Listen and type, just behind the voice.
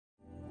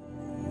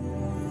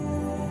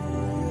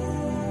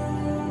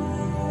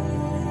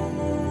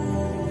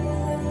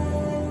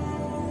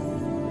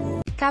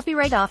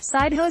Copyright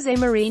Offside. Jose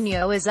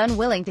Mourinho is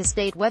unwilling to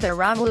state whether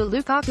Romelu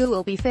Lukaku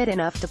will be fit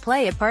enough to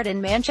play a part in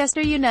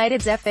Manchester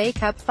United's FA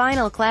Cup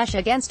final clash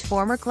against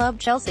former club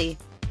Chelsea.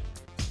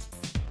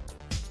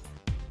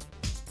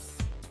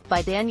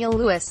 By Daniel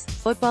Lewis,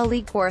 Football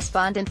League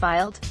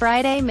CorrespondentFiled,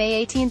 Friday, May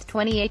 18,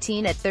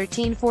 2018 at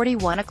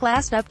 13:41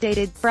 UKLast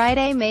Updated,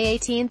 Friday, May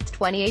 18,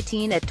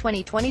 2018 at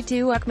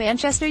 20:22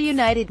 UKManchester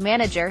United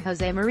manager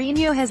Jose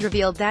Mourinho has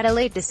revealed that a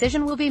late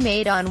decision will be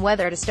made on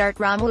whether to start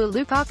Romelu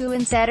Lukaku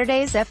in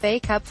Saturday's FA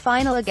Cup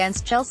final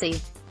against Chelsea.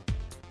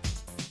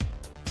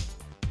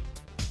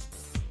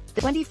 The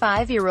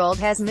 25-year-old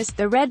has missed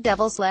the Red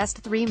Devils' last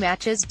 3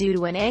 matches due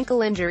to an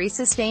ankle injury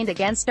sustained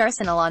against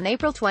Arsenal on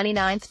April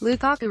 29.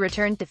 Lukaku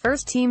returned to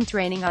first-team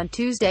training on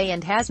Tuesday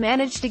and has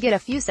managed to get a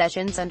few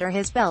sessions under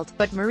his belt,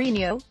 but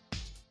Mourinho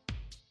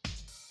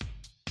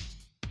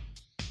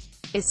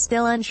is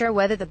still unsure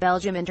whether the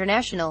Belgium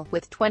international,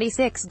 with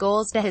 26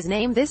 goals to his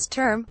name this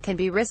term, can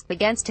be risked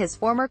against his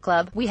former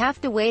club. "We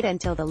have to wait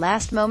until the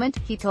last moment,"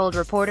 he told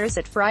reporters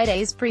at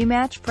Friday's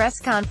pre-match press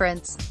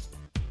conference.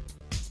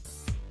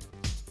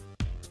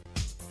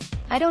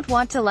 "I don't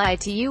want to lie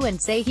to you and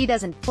say he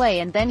doesn't play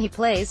and then he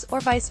plays, or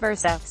vice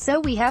versa, so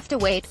we have to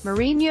wait."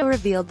 Mourinho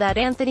revealed that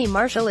Anthony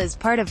Martial is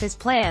part of his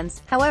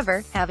plans,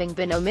 however, having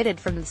been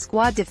omitted from the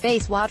squad to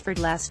face Watford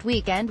last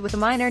weekend with a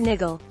minor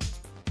niggle.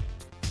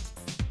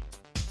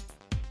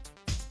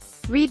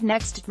 Read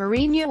next.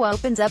 Mourinho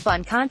opens up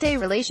on Conte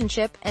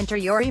relationship. Enter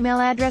your email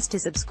address to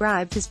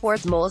subscribe to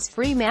SportsMole's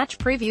free match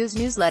previews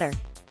newsletter.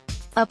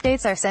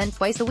 Updates are sent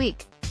twice a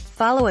week.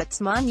 Follow at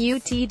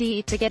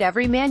 @SmonUTD to get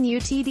every Man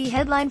UTD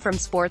headline from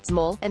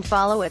SportsMole, and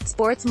follow at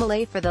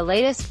SportsMole for the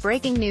latest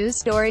breaking news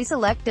story.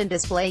 Select and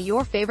display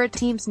your favorite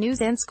team's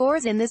news and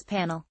scores in this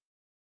panel.